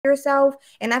yourself.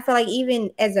 And I feel like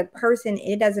even as a person,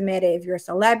 it doesn't matter if you're a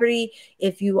celebrity,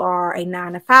 if you are a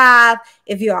 9 to 5,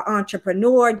 if you're an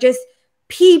entrepreneur, just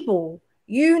people.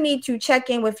 You need to check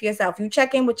in with yourself. You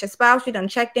check in with your spouse. You done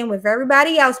checked in with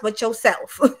everybody else but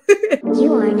yourself.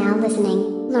 You are now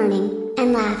listening, learning,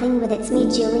 and laughing with It's Me,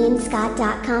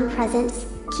 JulianScott.com presents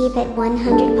Keep It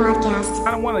 100 podcast.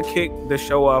 I want to kick the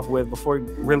show off with, before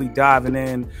really diving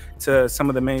in to some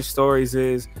of the main stories,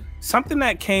 is something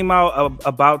that came out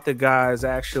about the guys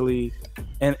actually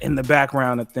in the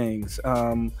background of things.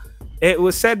 It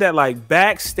was said that like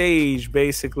backstage,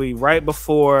 basically right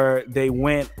before they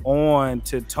went on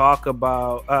to talk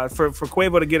about for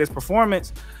Quavo to get his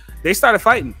performance, they started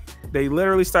fighting. They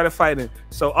literally started fighting.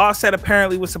 So Offset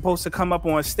apparently was supposed to come up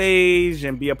on stage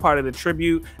and be a part of the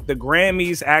tribute. The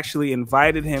Grammys actually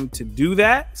invited him to do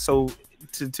that. So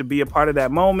to be a part of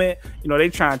that moment, you know, they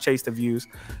try and chase the views.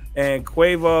 And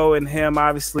Quavo and him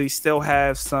obviously still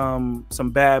have some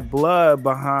bad blood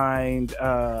behind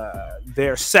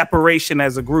their separation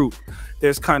as a group.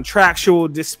 There's contractual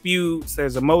disputes,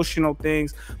 there's emotional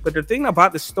things. But the thing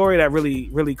about the story that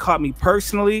really caught me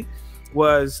personally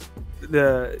was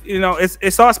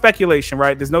it's all speculation,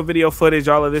 right? There's no video footage.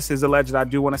 All of this is alleged. I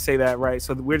do want to say that, right?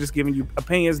 So we're just giving you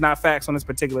opinions, not facts on this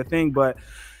particular thing. But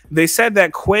they said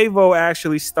that Quavo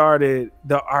actually started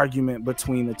the argument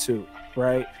between the two,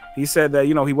 right? He said that,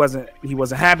 you know, he wasn't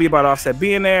happy about Offset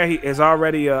being there. He is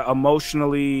already a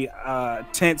emotionally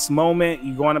tense moment.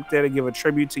 You going up there to give a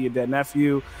tribute to your dead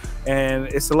nephew, and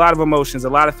it's a lot of emotions, a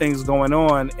lot of things going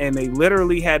on, and they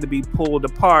literally had to be pulled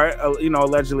apart,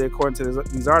 allegedly, according to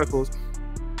these articles,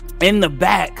 in the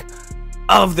back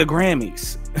of the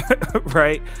Grammys,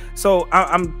 right? So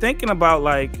I'm thinking about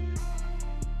like,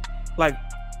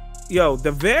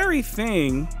 the very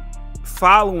thing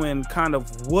following kind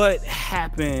of what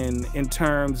happened in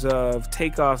terms of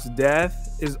Takeoff's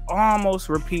death is almost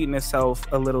repeating itself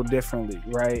a little differently,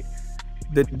 right?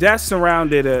 The death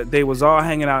surrounded they was all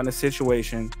hanging out in a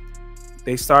situation.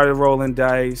 They started rolling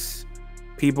dice.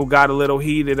 People got a little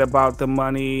heated about the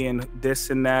money and this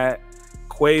and that.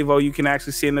 Quavo, you can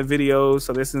actually see in the videos,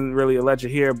 so this isn't really alleged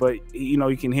here, but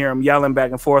you can hear him yelling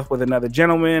back and forth with another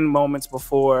gentleman moments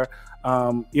before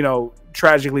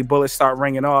tragically bullets start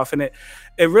ringing off. And it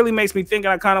really makes me think,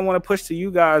 and I kind of want to push to you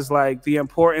guys like the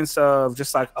importance of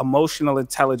just like emotional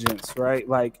intelligence, right?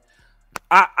 Like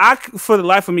I for the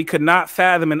life of me could not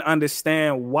fathom and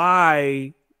understand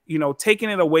why, taking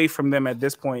it away from them at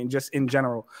this point, just in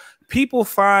general, people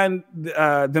find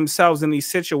themselves in these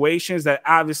situations that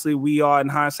obviously we all in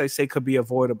hindsight say could be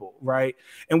avoidable, right?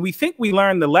 And we think we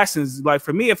learn the lessons. Like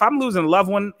for me, if I'm losing a loved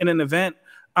one in an event,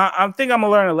 I think I'm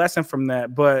gonna learn a lesson from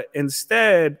that. But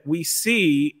instead, we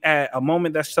see at a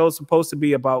moment that's so supposed to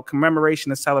be about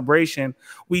commemoration and celebration,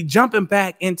 we jumping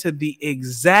back into the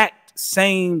exact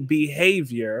same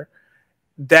behavior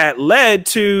that led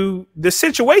to the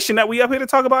situation that we up here to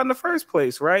talk about in the first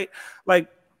place, right? Like,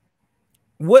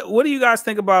 what do you guys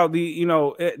think about the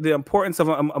importance of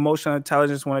emotional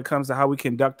intelligence when it comes to how we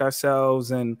conduct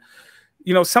ourselves, and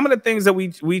some of the things that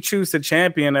we choose to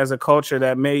champion as a culture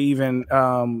that may even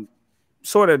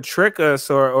sort of trick us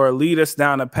or lead us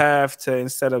down a path to,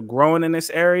 instead of growing in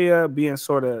this area, being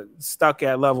sort of stuck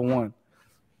at level one?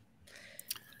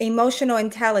 Emotional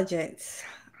intelligence.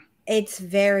 It's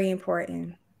very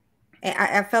important.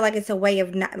 I feel like it's a way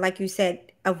of, not, like you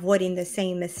said, avoiding the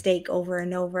same mistake over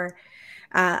and over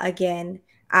again.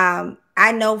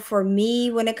 I know for me,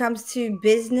 when it comes to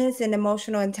business and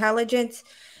emotional intelligence,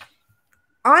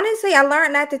 honestly, I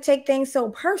learned not to take things so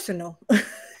personal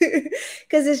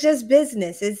because it's just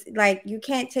business. It's like you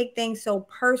can't take things so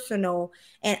personal,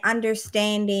 and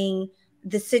understanding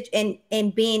the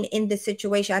and being in the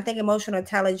situation. I think emotional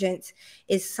intelligence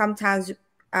is sometimes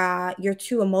you're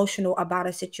too emotional about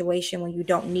a situation when you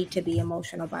don't need to be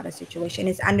emotional about a situation.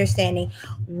 It's understanding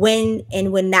when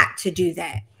and when not to do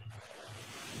that.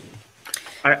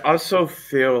 I also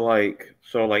feel like,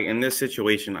 in this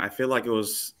situation, I feel like it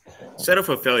was set up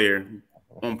for failure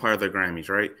on part of the Grammys,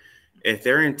 right? If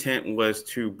their intent was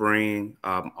to bring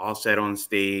Offset on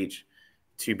stage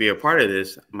to be a part of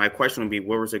this, my question would be,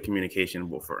 what was the communication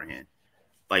beforehand?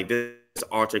 Like, this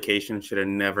altercation should have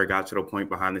never got to the point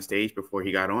behind the stage before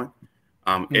he got on.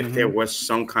 If there was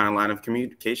some kind of line of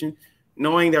communication,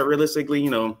 knowing that realistically,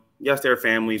 yes, they're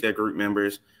families, they're group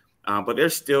members, but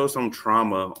there's still some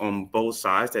trauma on both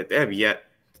sides that they have yet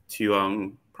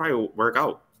to probably work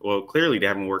out. Well, clearly they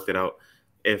haven't worked it out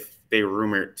if they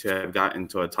rumored to have gotten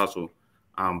into a tussle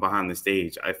behind the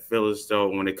stage. I feel as though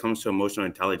when it comes to emotional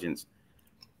intelligence,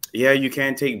 Yeah, you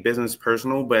can't take business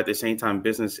personal, but at the same time,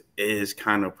 business is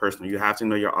kind of personal. You have to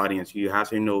know your audience. You have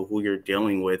to know who you're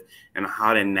dealing with and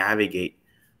how to navigate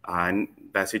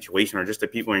that situation, or just the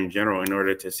people in general, in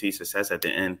order to see success at the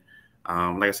end.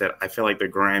 Like I said, I feel like the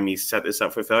Grammys set this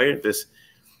up for failure.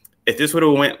 If this would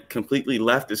have went completely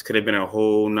left, this could have been a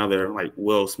whole nother like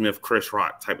Will Smith, Chris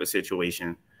Rock type of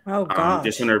situation. Oh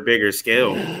Just gosh. on a bigger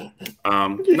scale.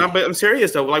 No, but I'm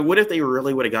serious though. Like, what if they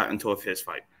really would have gotten into a fist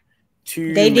fight?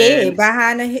 Two They men, did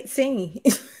behind the hit scene.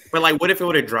 but like, what if it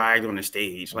would have dragged on the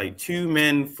stage? Like, two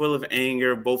men full of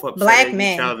anger, both upset Black at each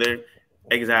men. other.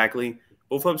 Exactly.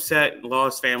 Both upset,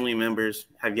 lost family members,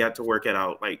 have yet to work it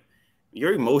out. Like,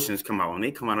 your emotions come out, and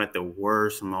they come out at the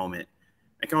worst moment.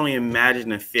 I can only imagine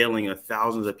the feeling of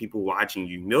thousands of people watching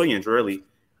you, millions really,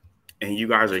 and you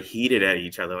guys are heated at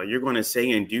each other. Like, you're going to say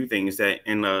and do things that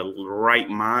in the right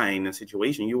mind and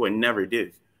situation you would never do.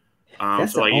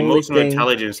 That's So the like only emotional thing.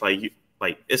 intelligence,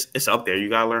 it's up there. You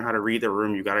gotta learn how to read the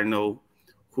room. You gotta know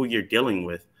who you're dealing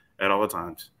with at all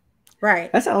times.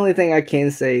 Right. That's the only thing I can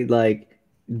say. Like,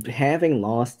 having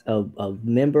lost a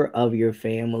member of your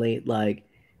family, like,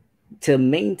 to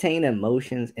maintain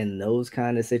emotions in those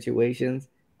kind of situations,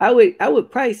 I would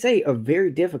probably say are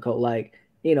very difficult. Like,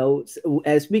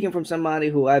 as speaking from somebody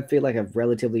who I feel like have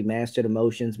relatively mastered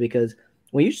emotions, because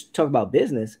when you talk about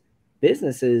business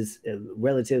is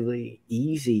relatively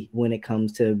easy when it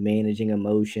comes to managing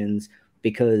emotions,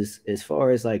 because as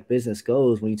far as like business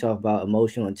goes, when you talk about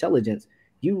emotional intelligence,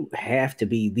 you have to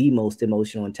be the most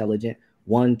emotional intelligent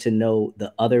one, to know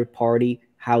the other party,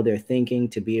 how they're thinking,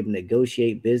 to be able to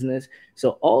negotiate business.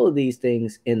 So all of these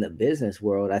things in the business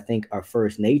world, I think, are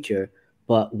first nature.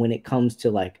 But when it comes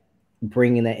to like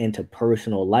bringing that into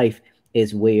personal life,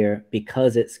 is where,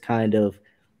 because it's kind of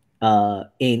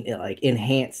in like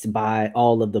enhanced by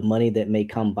all of the money that may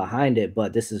come behind it,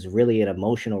 but this is really an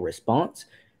emotional response,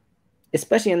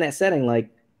 especially in that setting. Like,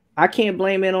 I can't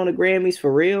blame it on the Grammys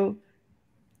for real.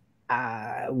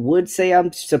 I would say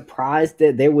I'm surprised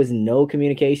that there was no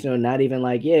communication, or not even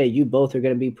like, yeah, you both are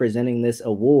going to be presenting this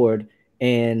award,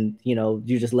 and you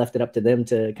just left it up to them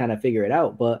to kind of figure it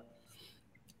out. But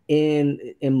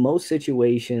in most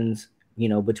situations,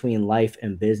 between life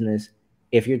and business,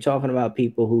 if you're talking about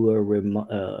people who are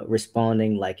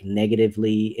responding like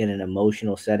negatively in an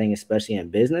emotional setting, especially in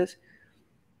business,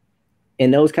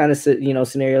 in those kind of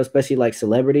scenarios, especially like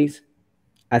celebrities,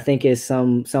 I think is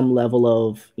some level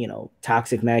of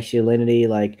toxic masculinity.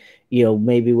 Like,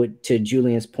 maybe to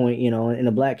Julian's point, in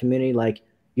the Black community, like,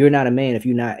 you're not a man if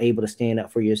you're not able to stand up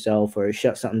for yourself or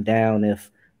shut something down if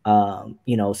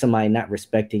somebody not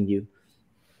respecting you.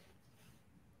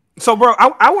 So, bro,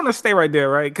 I want to stay right there,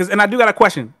 right? And I do got a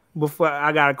question.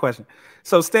 I got a question.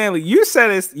 So, Stanley, you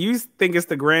said you think it's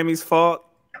the Grammys' fault.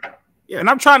 Yeah. And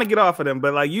I'm trying to get off of them,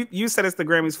 but like you said it's the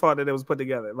Grammys' fault that it was put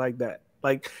together like that.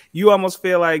 Like, you almost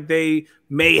feel like they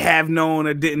may have known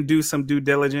or didn't do some due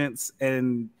diligence,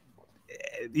 and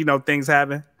things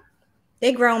happen.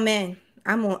 They grown men.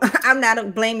 I'm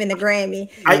not blaming the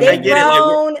Grammy. I get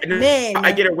grown it. men.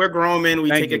 I get it. We're grown men. We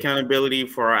Thank take you. accountability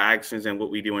for our actions and what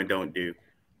we do and don't do.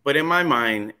 But in my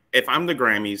mind, if I'm the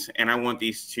Grammys and I want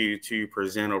these two to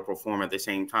present or perform at the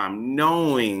same time,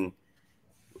 knowing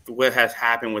what has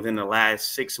happened within the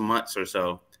last 6 months or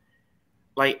so,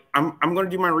 like, I'm going to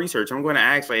do my research. I'm going to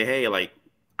ask, like, hey, like,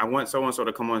 I want so-and-so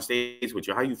to come on stage with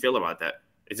you. How you feel about that?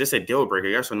 Is this a deal breaker?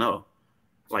 Yes or no?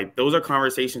 Like, those are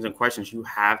conversations and questions you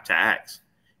have to ask.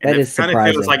 And that is kind surprising.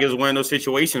 of feels like it's one of those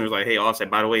situations like, hey,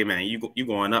 Offset, by the way, man, you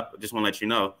going up. Just want to let you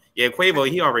know. Yeah, Quavo,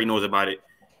 he already knows about it.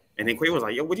 And then Quavo's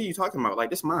like, yo, what are you talking about? Like,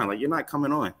 this mine. Like, you're not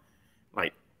coming on.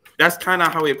 Like, that's kind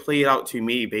of how it played out to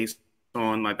me based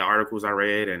on like the articles I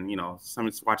read and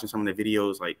watching some of the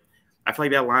videos. Like, I feel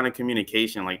like that line of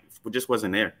communication just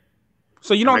wasn't there.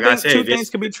 So you don't think two things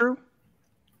could be true?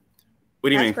 What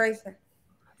do you mean? That's crazy.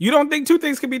 You don't think two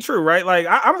things could be true, right? Like,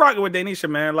 I'm rocking with Danisha,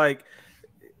 man. Like,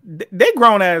 they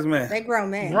grown ass men. They grown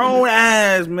men. Grown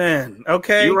ass men.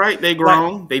 Okay. You're right. They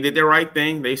grown. They did the right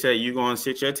thing. They said, you going to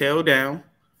sit your tail down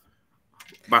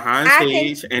behind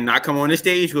stage and not come on the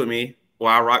stage with me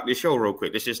while I rock this show real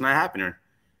quick. It's just not happening.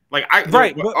 Like,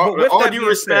 all due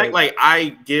respect, like,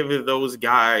 I give those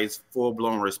guys full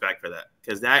blown respect for that,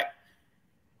 because that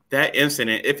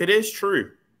incident, if it is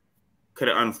true, could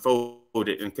have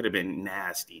unfolded and could have been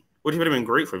nasty, which would have been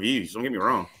great for views. Don't get me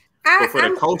wrong, but for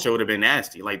the culture, it would have been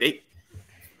nasty. Like, they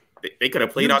could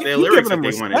have played out their lyrics if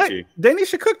they wanted to. They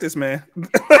should cook this man.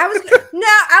 I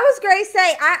was going to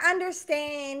say, I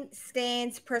understand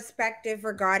Stan's perspective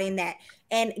regarding that.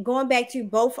 And going back to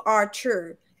both are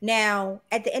true. Now,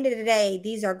 at the end of the day,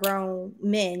 these are grown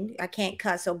men. I can't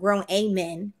cuss, so grown a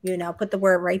men. You know, put the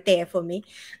word right there for me.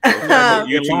 The fact that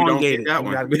You YouTube don't get elongate it. that You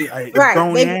one. gotta be Right.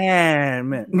 grown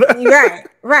man.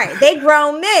 Right. They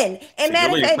grown men. And So matter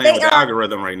of Julian's fact, playing with the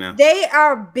algorithm right now. they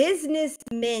are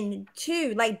businessmen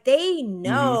too. Like they Mm-hmm.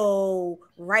 know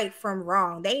right from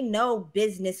wrong. They know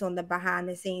business on the behind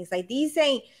the scenes. Like these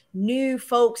ain't new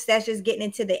folks that's just getting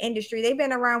into the industry. They've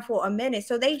been around for a minute,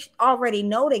 so they already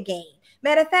know the game.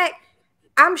 Matter of fact,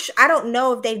 I don't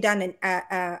know if they've done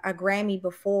a Grammy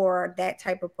before, that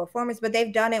type of performance, but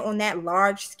they've done it on that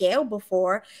large scale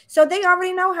before, so they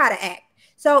already know how to act.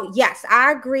 So yes,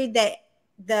 I agree that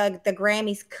the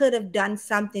Grammys could have done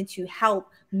something to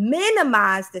help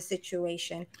minimize the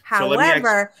situation. So let me ask.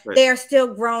 However, they're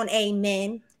still grown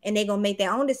men, and they're gonna make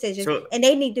their own decisions, and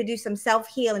they need to do some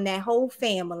self-healing. That whole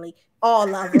family,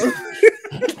 all of them.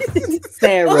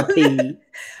 Therapy.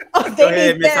 Oh, Go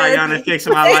ahead, Miss Ayana, fix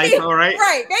my life. All right.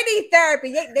 Right. They need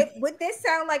therapy. What this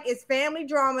sound like is family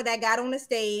drama that got on the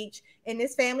stage, and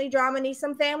this family drama needs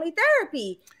some family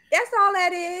therapy. That's all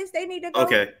that is. They need to go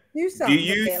do something. Do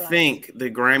you think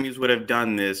the Grammys would have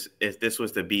done this if this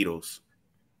was the Beatles?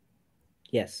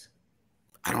 Yes.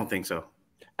 I don't think so.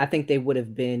 I think they would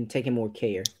have been taking more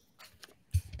care.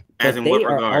 As in what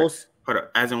regard?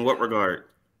 As in what regard?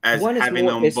 As having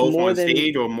them both on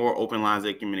stage, or more open lines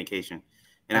of communication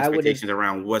and expectations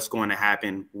around what's going to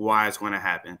happen, why it's going to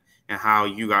happen, and how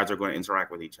you guys are going to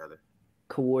interact with each other.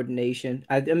 Coordination.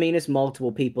 I mean, it's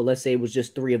multiple people. Let's say it was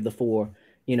just 3 of the 4,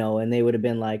 you know, and they would have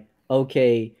been like,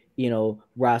 okay, you know,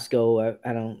 Roscoe.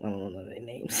 I don't know their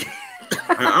names.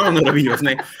 I don't know the Beatles'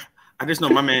 name. I just know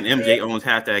my man MJ owns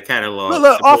half that catalog.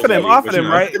 Look, off of them,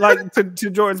 right? Like to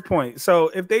Jordan's point. So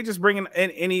if they just bring in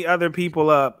any other people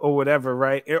up or whatever,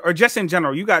 right? Or just in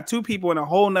general, you got 2 people in a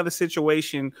whole nother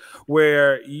situation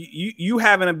where you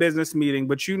having a business meeting,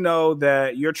 but you know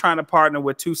that you're trying to partner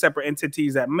with 2 separate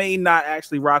entities that may not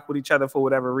actually rock with each other for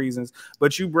whatever reasons.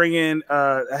 But you bring in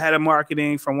a head of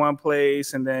marketing from one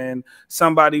place, and then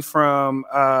somebody from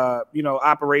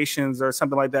operations or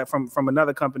something like that from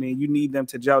another company, and you need them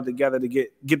to gel together to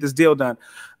get this deal done.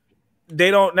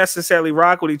 They don't necessarily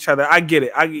rock with each other. I get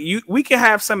it. We can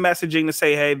have some messaging to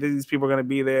say, hey, these people are going to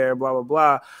be there, blah, blah,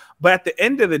 blah. But at the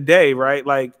end of the day, right,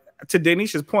 like to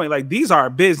Denisha's point, like these are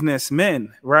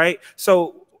businessmen, right?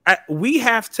 So we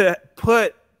have to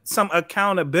put some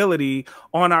accountability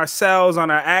on ourselves, on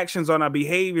our actions, on our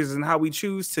behaviors, and how we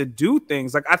choose to do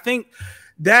things. Like I think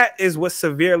that is what's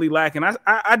severely lacking.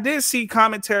 I did see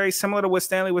commentary similar to what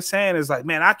Stanley was saying. Is like,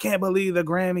 man, I can't believe the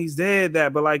Grammys did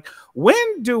that. But like,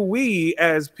 when do we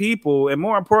as people, and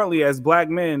more importantly as Black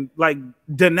men, like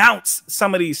denounce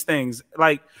some of these things?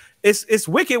 Like, it's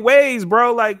wicked ways,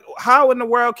 bro. Like, how in the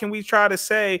world can we try to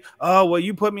say, oh, well,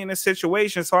 you put me in this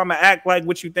situation, so I'm gonna act like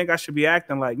what you think I should be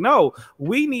acting like? No,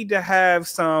 we need to have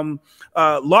some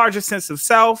larger sense of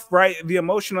self, right? The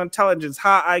emotional intelligence,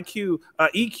 high IQ,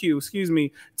 EQ, excuse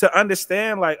me, to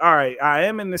understand, like, all right, I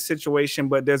am in this situation,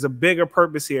 but there's a bigger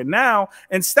purpose here. Now,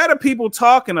 instead of people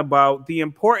talking about the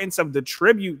importance of the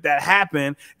tribute that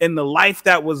happened and the life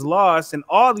that was lost and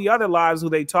all the other lives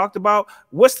who they talked about,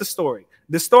 what's the story?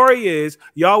 The story is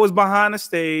y'all was behind the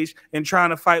stage and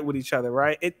trying to fight with each other,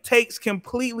 right? It takes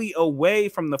completely away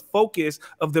from the focus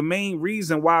of the main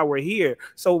reason why we're here.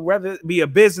 So whether it be a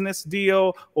business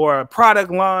deal or a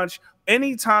product launch,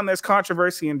 anytime there's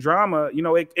controversy and drama, you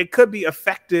know, it could be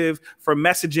effective for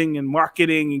messaging and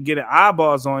marketing and getting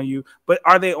eyeballs on you, but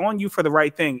are they on you for the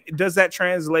right thing? Does that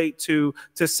translate to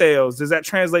sales? Does that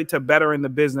translate to bettering the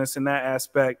business in that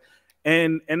aspect?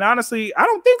 And honestly, I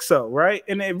don't think so, right?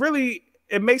 And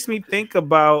it makes me think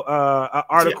about an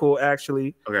article,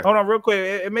 actually. Okay. Hold on real quick.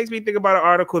 It makes me think about an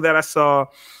article that I saw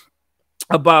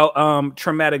about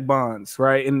traumatic bonds,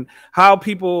 right? And how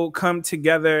people come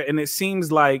together. And it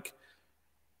seems like,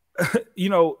 you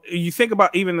know, you think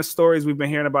about even the stories we've been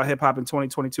hearing about hip hop in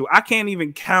 2022. I can't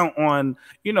even count on,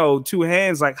 you know, 2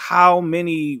 hands, like how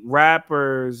many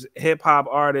rappers, hip hop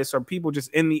artists, or people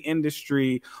just in the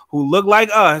industry who look like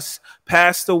us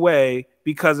passed away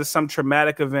because of some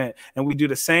traumatic event. And we do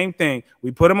the same thing.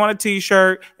 We put them on a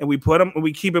t-shirt and we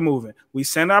keep it moving. We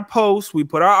send our posts, we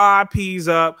put our RIPs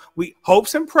up, we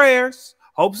hopes and prayers,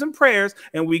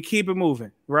 and we keep it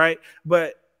moving, right?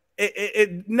 But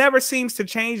it never seems to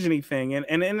change anything.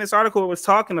 And in this article, it was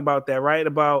talking about that, right?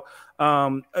 About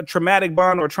a traumatic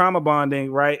bond or trauma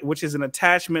bonding, right? Which is an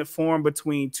attachment formed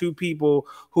between 2 people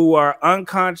who are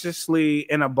unconsciously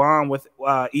in a bond with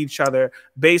each other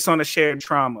based on a shared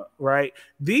trauma, right?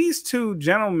 These 2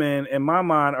 gentlemen, in my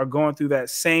mind, are going through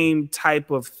that same type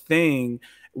of thing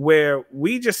where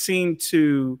we just seem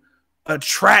to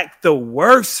attract the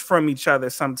worst from each other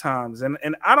sometimes. And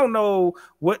I don't know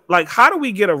what, like, how do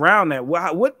we get around that?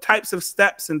 What types of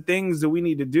steps and things do we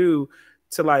need to do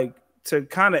to like to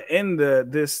kind of end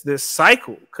this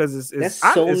cycle? Because that's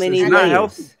so many not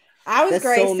healthy. layers. I was That's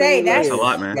going so to say many That's a layers.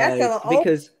 lot, man. that's Like, an old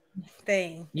because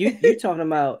thing. you're talking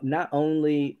about, not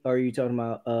only are you talking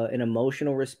about an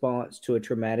emotional response to a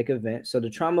traumatic event, so the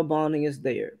trauma bonding is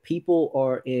there. People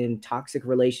are in toxic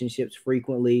relationships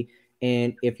frequently,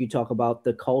 and if you talk about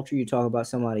the culture, you talk about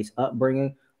somebody's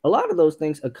upbringing, a lot of those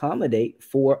things accommodate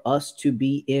for us to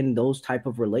be in those type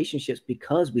of relationships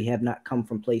because we have not come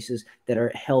from places that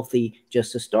are healthy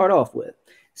just to start off with.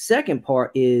 Second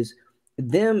part is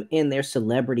them in their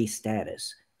celebrity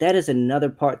status. That is another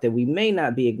part that we may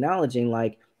not be acknowledging.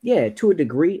 Like, yeah, to a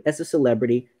degree, as a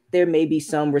celebrity, there may be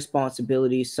some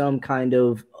responsibility, some kind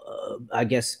of, I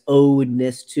guess,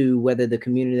 owedness to whether the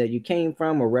community that you came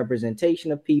from or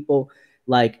representation of people.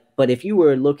 Like, but if you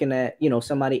were looking at,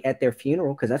 somebody at their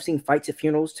funeral, because I've seen fights at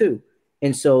funerals too.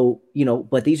 And so,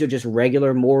 but these are just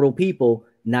regular mortal people,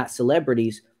 not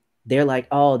celebrities. They're like,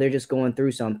 oh, they're just going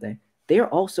through something. They're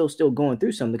also still going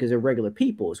through something because they're regular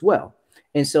people as well.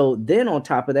 And so then on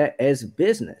top of that, as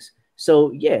business.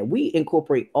 So yeah, we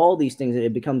incorporate all these things and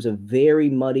it becomes a very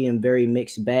muddy and very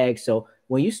mixed bag. So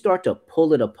when you start to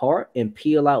pull it apart and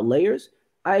peel out layers,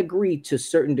 I agree to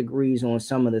certain degrees on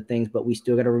some of the things, but we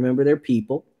still got to remember they're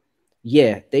people.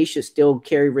 Yeah, they should still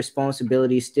carry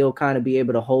responsibility, still kind of be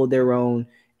able to hold their own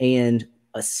and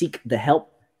seek the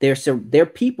help. Their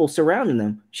people surrounding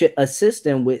them should assist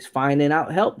them with finding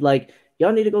out help. Like,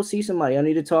 y'all need to go see somebody. Y'all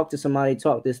need to talk to somebody,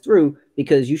 talk this through,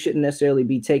 because you shouldn't necessarily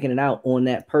be taking it out on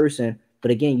that person.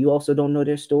 But again, you also don't know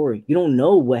their story. You don't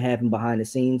know what happened behind the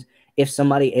scenes if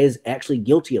somebody is actually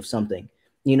guilty of something,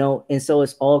 and so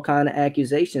it's all kind of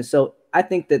accusations. So I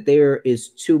think that there is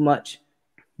too much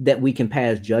that we can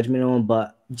pass judgment on.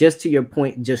 But just to your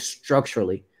point, just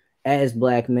structurally, as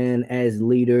black men, as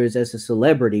leaders, as a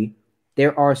celebrity,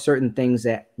 there are certain things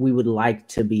that we would like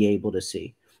to be able to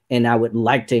see. And I would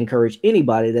like to encourage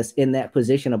anybody that's in that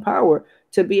position of power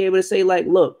to be able to say, like,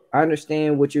 look, I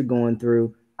understand what you're going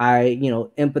through. I,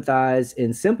 empathize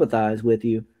and sympathize with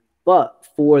you. But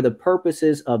for the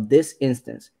purposes of this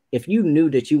instance, if you knew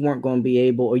that you weren't going to be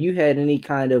able, or you had any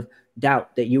kind of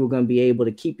doubt that you were going to be able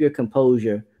to keep your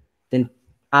composure, then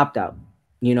opt out.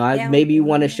 Yeah. Maybe you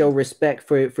want to show respect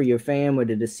for your fam or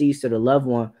the deceased or the loved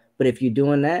one. But if you're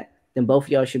doing that, then both of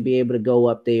y'all should be able to go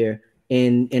up there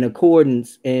in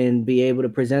accordance and be able to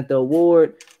present the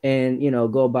award and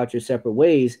go about your separate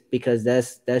ways, because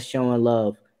that's showing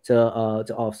love to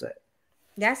Offset.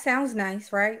 That sounds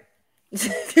nice, right?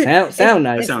 Sound That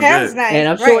nice. It sounds sounds good. And nice,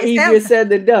 I'm sure right? It easier sounds said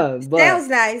than done, but sounds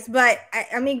nice, but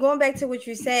I mean, going back to what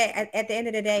you said, at the end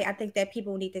of the day, I think that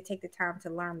people need to take the time to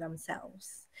learn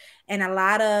themselves. And a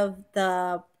lot of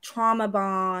the trauma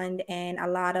bond and a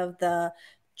lot of the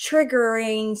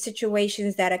triggering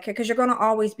situations that occur, because you're going to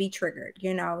always be triggered.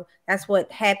 That's what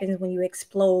happens when you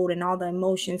explode and all the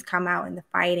emotions come out in the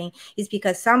fighting, is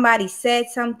because somebody said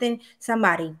something,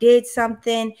 somebody did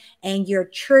something, and you're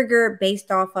triggered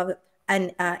based off of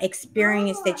an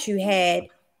experience that you had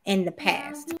in the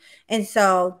past. And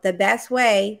so the best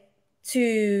way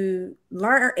to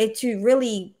learn it, to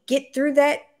really get through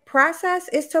that process,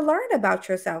 is to learn about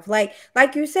yourself. Like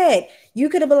you said, you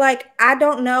could have been like, I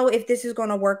don't know if this is going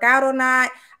to work out or not.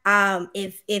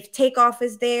 If takeoff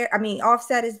is there, I mean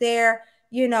Offset is there,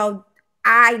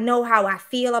 I know how I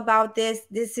feel about this.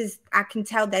 I can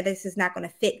tell that this is not going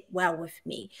to fit well with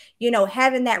me.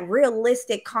 Having that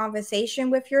realistic conversation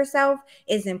with yourself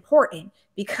is important,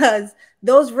 because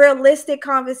those realistic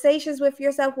conversations with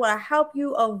yourself will help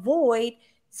you avoid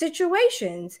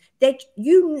situations that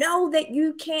that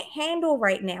you can't handle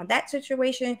right now. That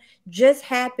situation just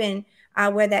happened,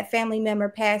 where that family member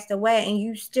passed away, and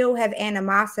you still have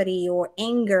animosity or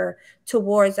anger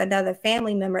towards another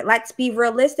family member. Let's be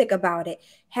realistic about it.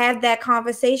 Have that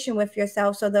conversation with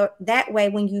yourself, so that way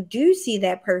when you do see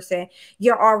that person,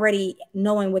 you're already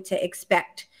knowing what to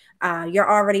expect.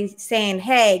 You're already saying,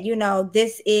 hey,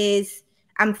 this is,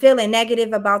 I'm feeling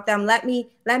negative about them. Let me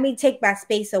take my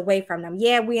space away from them.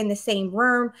 Yeah, we're in the same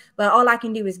room, but all I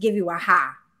can do is give you a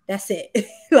hi. That's it.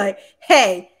 Like,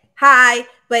 hey, hi.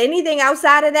 But anything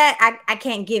outside of that, I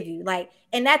can't give you.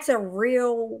 And that's a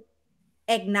real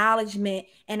acknowledgement.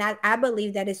 And I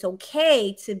believe that it's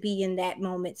okay to be in that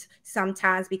moment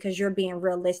sometimes, because you're being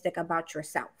realistic about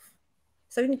yourself.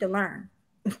 So you need to learn.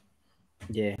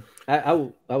 yeah,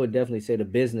 I would definitely say the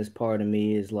business part of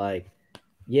me is like,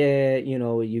 yeah,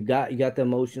 you got the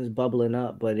emotions bubbling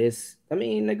up, but I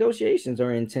mean, negotiations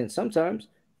are intense sometimes,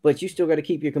 but you still got to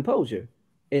keep your composure.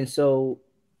 And so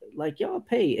like y'all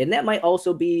paid, and that might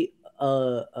also be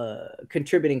a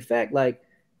contributing fact. Like,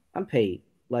 I'm paid.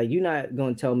 Like, you're not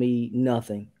gonna tell me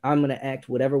nothing. I'm gonna act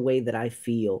whatever way that I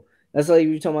feel. That's like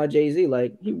you talking about Jay-Z.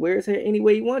 Like, he wears hair any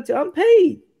way he wants to. I'm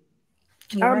paid.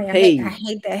 You're I'm right. I paid.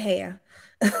 hate that hair.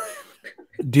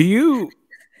 Do you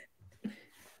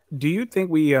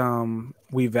think we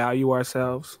value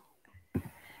ourselves?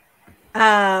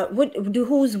 What do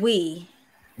who's we?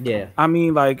 Yeah. I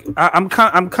mean, like I'm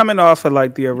coming off of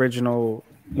like the original.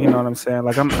 You know what I'm saying?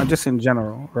 Like I'm just in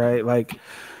general, right? Like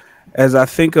as I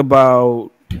think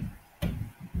about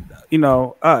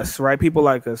us, right? People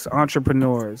like us,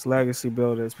 entrepreneurs, legacy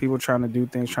builders, people trying to do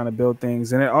things, trying to build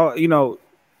things, and it all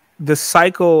the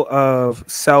cycle of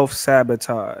self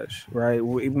sabotage, right?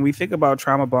 When we think about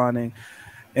trauma bonding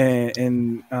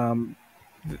and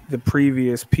the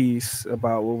previous piece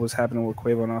about what was happening with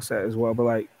Quavo and Offset as well, but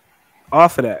like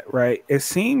off of that, right? It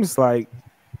seems like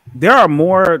there are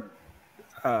more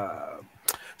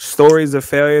stories of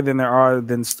failure than there are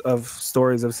of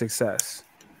stories of success.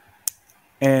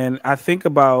 And I think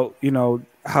about,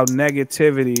 how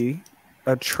negativity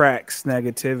attracts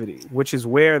negativity, which is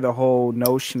where the whole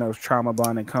notion of trauma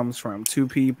bonding comes from. Two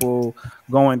people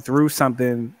going through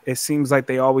something, it seems like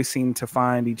they always seem to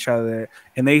find each other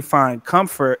and they find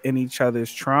comfort in each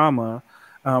other's trauma,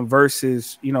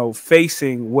 versus,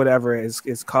 facing whatever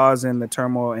is causing the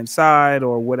turmoil inside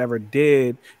or whatever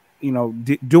did,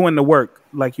 doing the work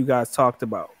like you guys talked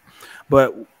about.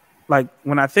 But like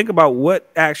when I think about what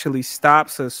actually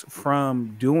stops us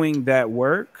from doing that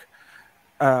work,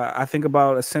 I think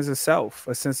about a sense of self,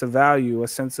 a sense of value, a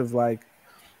sense of like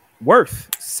worth,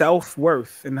 self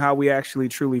worth, and how we actually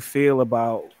truly feel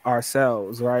about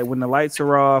ourselves. Right when the lights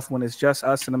are off, when it's just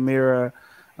us in the mirror,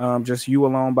 just you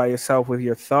alone by yourself with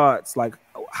your thoughts. Like,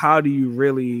 how do you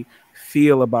really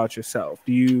feel about yourself?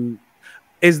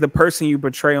 Is the person you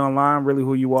portray online really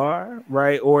who you are,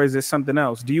 right? Or is it something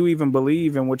else? Do you even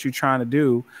believe in what you're trying to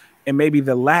do? And maybe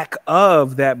the lack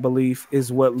of that belief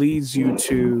is what leads you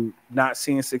to not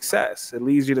seeing success. It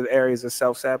leads you to the areas of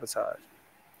self-sabotage.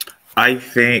 I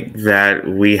think that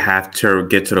we have to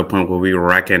get to the point where we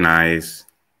recognize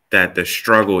that the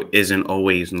struggle isn't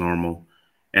always normal.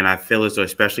 And I feel as though,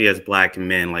 especially as Black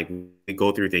men, like we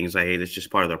go through things like, hey, it's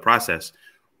just part of the process.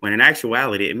 When in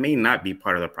actuality, it may not be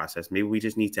part of the process. Maybe we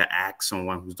just need to ask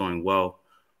someone who's doing well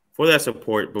for that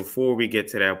support before we get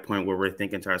to that point where we're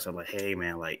thinking to ourselves, like, hey,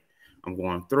 man, like, I'm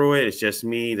going through it. It's just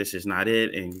me. This is not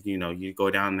it. And, you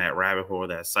go down that rabbit hole,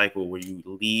 that cycle where you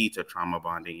lead to trauma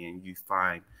bonding and you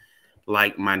find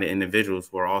like-minded individuals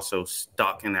who are also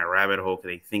stuck in that rabbit hole because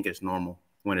they think it's normal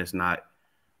when it's not.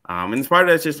 And it's part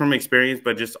of that's just from experience,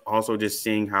 but just also just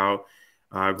seeing how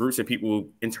groups of people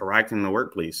interact in the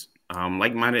workplace.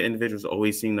 Like-minded individuals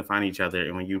always seem to find each other.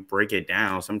 And when you break it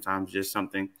down, sometimes just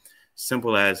something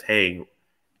simple as, hey,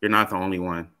 you're not the only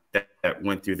one that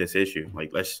went through this issue.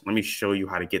 Like, let me show you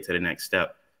how to get to the next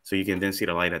step so you can then see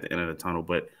the light at the end of the tunnel.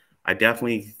 But I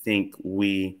definitely think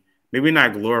we maybe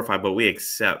not glorify, but we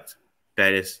accept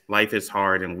that life is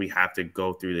hard and we have to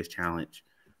go through this challenge.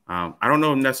 I don't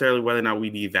know necessarily whether or not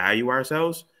we devalue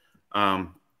ourselves,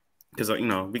 because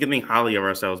we can think highly of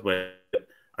ourselves, but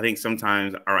I think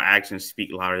sometimes our actions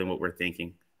speak louder than what we're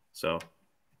thinking. So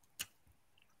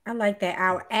I like that.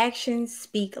 Our actions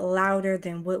speak louder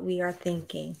than what we are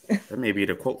thinking. that may be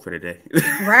the quote for today.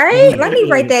 Right? Let me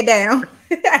write that down.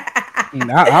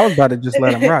 I was about to just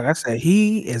let him rock. I said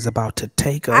he is about to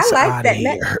take I us like out that. of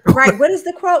here. Right. What is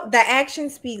the quote? The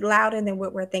actions speak louder than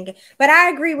what we're thinking. But I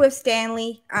agree with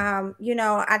Stanley.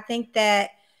 I think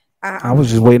that I was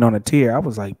just waiting on a tear. I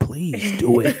was like, please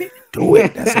do it. Do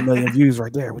it. That's 1 million views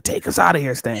right there. Well, take us out of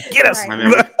here, Stan. Get us. Right. I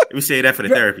mean, we say that for the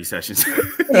therapy sessions.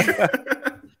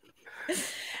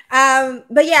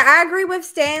 But yeah, I agree with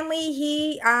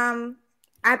Stanley.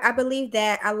 I believe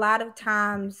that a lot of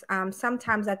times,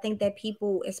 sometimes I think that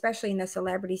people, especially in the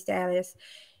celebrity status,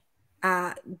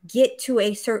 get to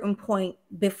a certain point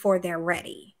before they're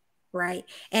ready. Right.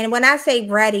 And when I say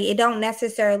ready, it don't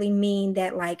necessarily mean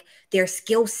that like their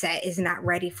skill set is not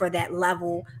ready for that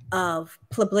level of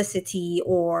publicity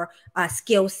or a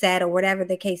skill set or whatever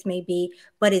the case may be,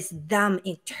 but it's them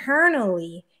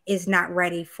internally is not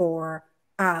ready for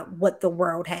what the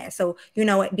world has. So,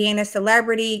 being a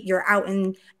celebrity, you're out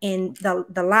in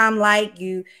the limelight,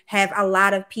 you have a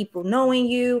lot of people knowing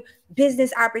you,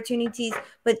 business opportunities,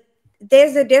 but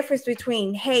there's a difference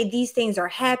between, hey, these things are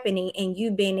happening and you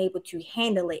being able to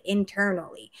handle it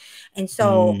internally. And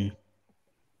so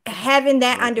having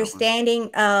that understanding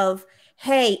of,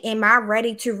 hey, am I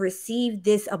ready to receive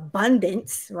this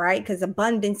abundance, right? Because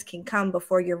abundance can come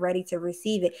before you're ready to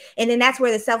receive it. And then that's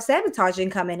where the self-sabotaging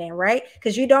coming in, right?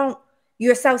 Because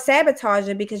you're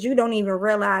self-sabotaging because you don't even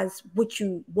realize what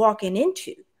you walking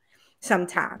into.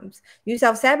 Sometimes you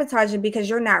self-sabotage it because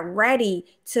you're not ready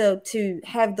to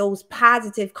have those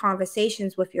positive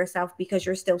conversations with yourself because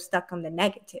you're still stuck on the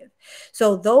negative.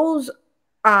 So those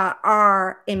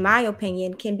are, in my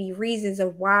opinion, can be reasons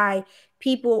of why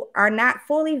people are not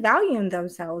fully valuing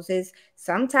themselves. Is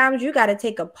sometimes you got to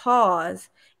take a pause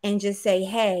and just say,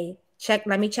 hey,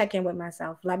 let me check in with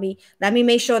myself. Let me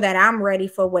make sure that I'm ready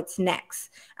for what's next.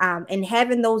 And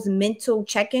having those mental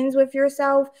check-ins with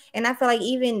yourself. And I feel like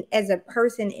even as a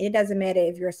person, it doesn't matter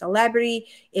if you're a celebrity,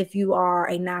 if you are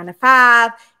a 9 to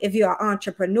 5, if you're an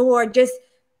entrepreneur, just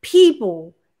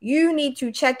people. You need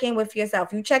to check in with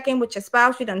yourself. You check in with your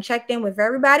spouse. You done checked in with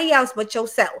everybody else but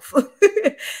yourself.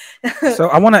 So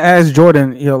I want to ask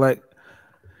Jordan, like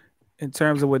in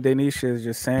terms of what Denisha is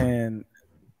just saying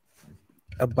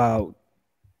about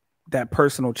that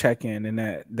personal check-in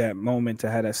and that moment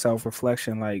to have that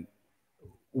self-reflection, like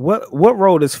what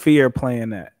role does fear play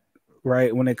in that,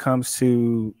 right? When it comes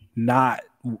to not,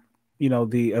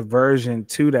 the aversion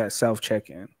to that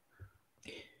self-check-in.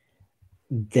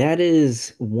 That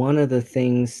is one of the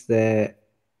things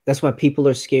that's why people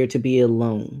are scared to be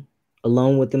alone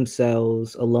with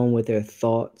themselves, alone with their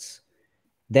thoughts.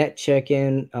 That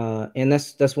check-in, and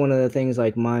that's one of the things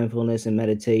like mindfulness and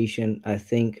meditation, I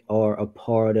think, are a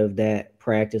part of that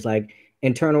practice, like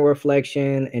internal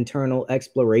reflection, internal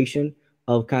exploration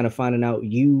of kind of finding out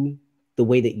you, the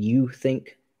way that you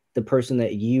think, the person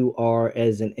that you are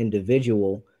as an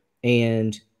individual.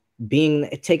 And being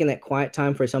taking that quiet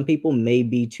time for some people may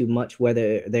be too much,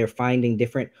 whether they're finding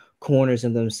different corners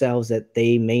of themselves that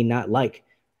they may not like,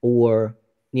 or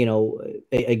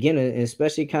again,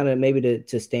 especially kind of maybe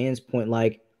to Stan's point,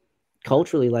 like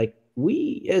culturally, like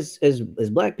we as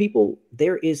Black people,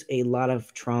 there is a lot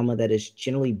of trauma that is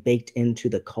generally baked into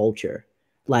the culture.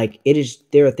 Like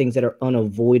there are things that are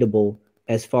unavoidable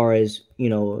as far as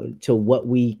to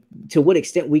what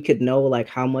extent we could know, like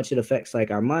how much it affects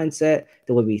like our mindset,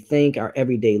 the way we think, our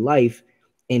everyday life.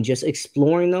 And just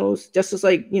exploring those, just as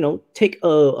like take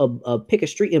a pick a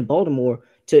street in Baltimore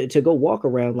to go walk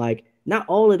around, like not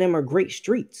all of them are great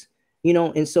streets.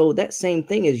 And so that same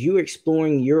thing is you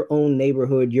exploring your own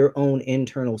neighborhood, your own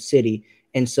internal city.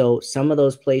 And so some of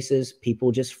those places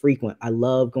people just frequent. I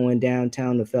love going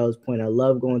downtown to Fells Point. I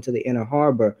love going to the Inner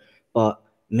Harbor, but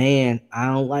man, I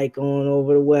don't like going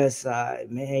over the west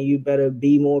side. Man, you better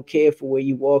be more careful where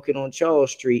you walking on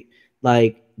Charles Street.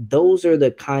 Like those are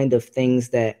the kind of things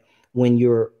that when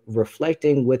you're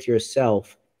reflecting with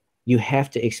yourself, you have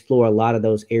to explore a lot of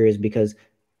those areas, because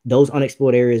those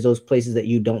unexplored areas, those places that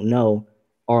you don't know,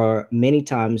 are many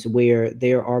times where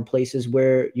there are places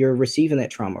where you're receiving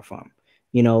that trauma from,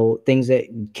 things that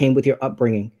came with your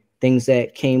upbringing, things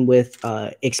that came with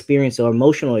experience or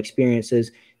emotional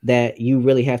experiences that you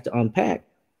really have to unpack.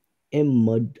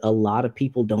 And a lot of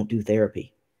people don't do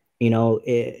therapy, and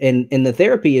the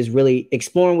therapy is really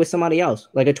exploring with somebody else,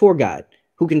 like a tour guide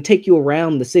who can take you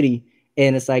around the city.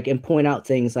 And it's like, and point out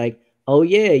things like, oh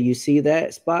yeah, you see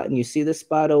that spot and you see this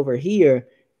spot over here.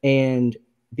 And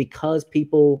because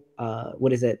people,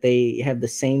 what is it? They have the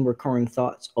same recurring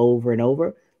thoughts over and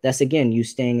over. That's again, you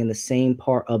staying in the same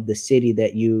part of the city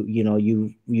that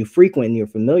you frequent and you're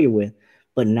familiar with,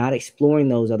 but not exploring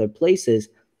those other places.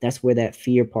 That's where that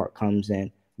fear part comes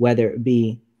in, whether it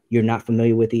be you're not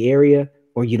familiar with the area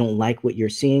or you don't like what you're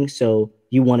seeing. So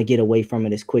you want to get away from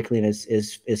it as quickly and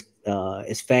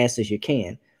as fast as you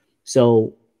can.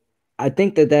 So I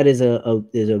think that is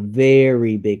a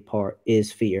very big part,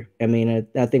 is fear. I mean,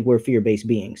 I think we're fear-based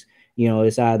beings.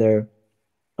 It's either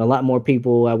a lot more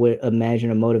people, I would imagine,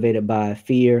 are motivated by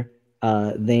fear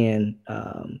than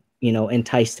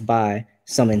enticed by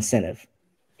some incentive.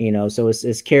 So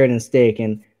it's carrot and stick,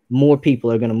 and more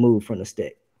people are going to move from the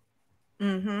stick.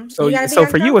 Mm-hmm. So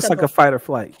for you, it's like a fight or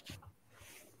flight.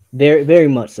 Very, very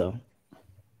much so.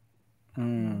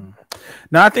 No,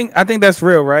 I think that's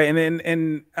real, right?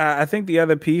 And I think the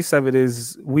other piece of it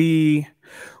is we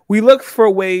look for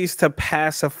ways to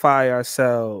pacify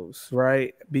ourselves,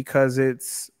 right? Because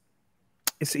it's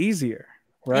easier,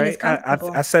 right?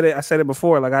 I said it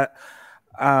before. Like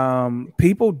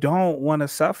people don't want to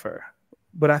suffer,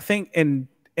 but I think in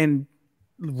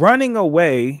running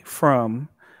away from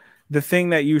the thing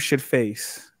that you should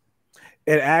face,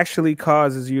 it actually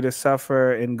causes you to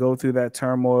suffer and go through that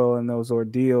turmoil and those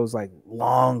ordeals like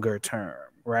longer term,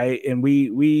 right? And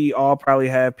we all probably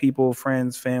have people,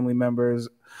 friends, family members,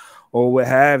 or what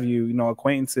have you, you know,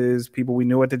 acquaintances, people we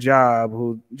knew at the job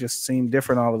who just seemed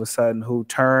different all of a sudden, who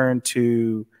turned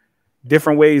to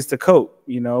different ways to cope.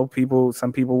 You know,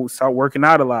 some people start working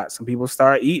out a lot. Some people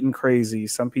start eating crazy.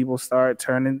 Some people start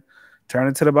turning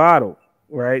to the bottle,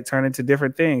 right? Turning to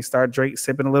different things, start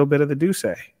sipping a little bit of the Douce.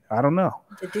 I don't know.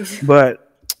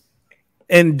 But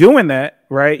in doing that,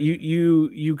 right,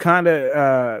 you kind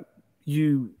of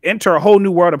you enter a whole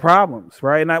new world of problems,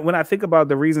 right? And when I think about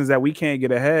the reasons that we can't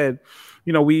get ahead,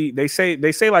 you know, they say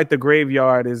like the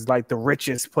graveyard is like the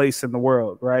richest place in the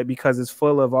world, right? Because it's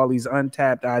full of all these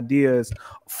untapped ideas,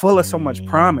 full of so much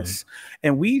promise,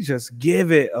 and we just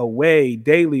give it away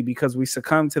daily because we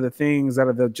succumb to the things that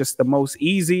are just the most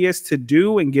easiest to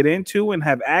do and get into and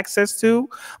have access to,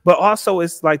 but also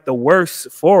it's like the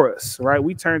worst for us, right?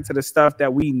 We turn to the stuff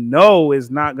that we know is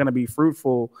not going to be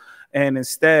fruitful, and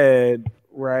instead,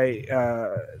 right,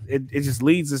 it just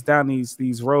leads us down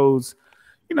these roads,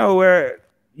 you know, where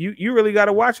you really got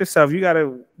to watch yourself. You got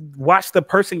to watch the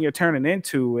person you're turning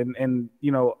into, and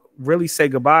you know, really say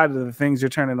goodbye to the things you're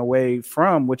turning away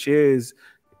from, which is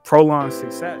prolonged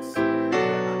success.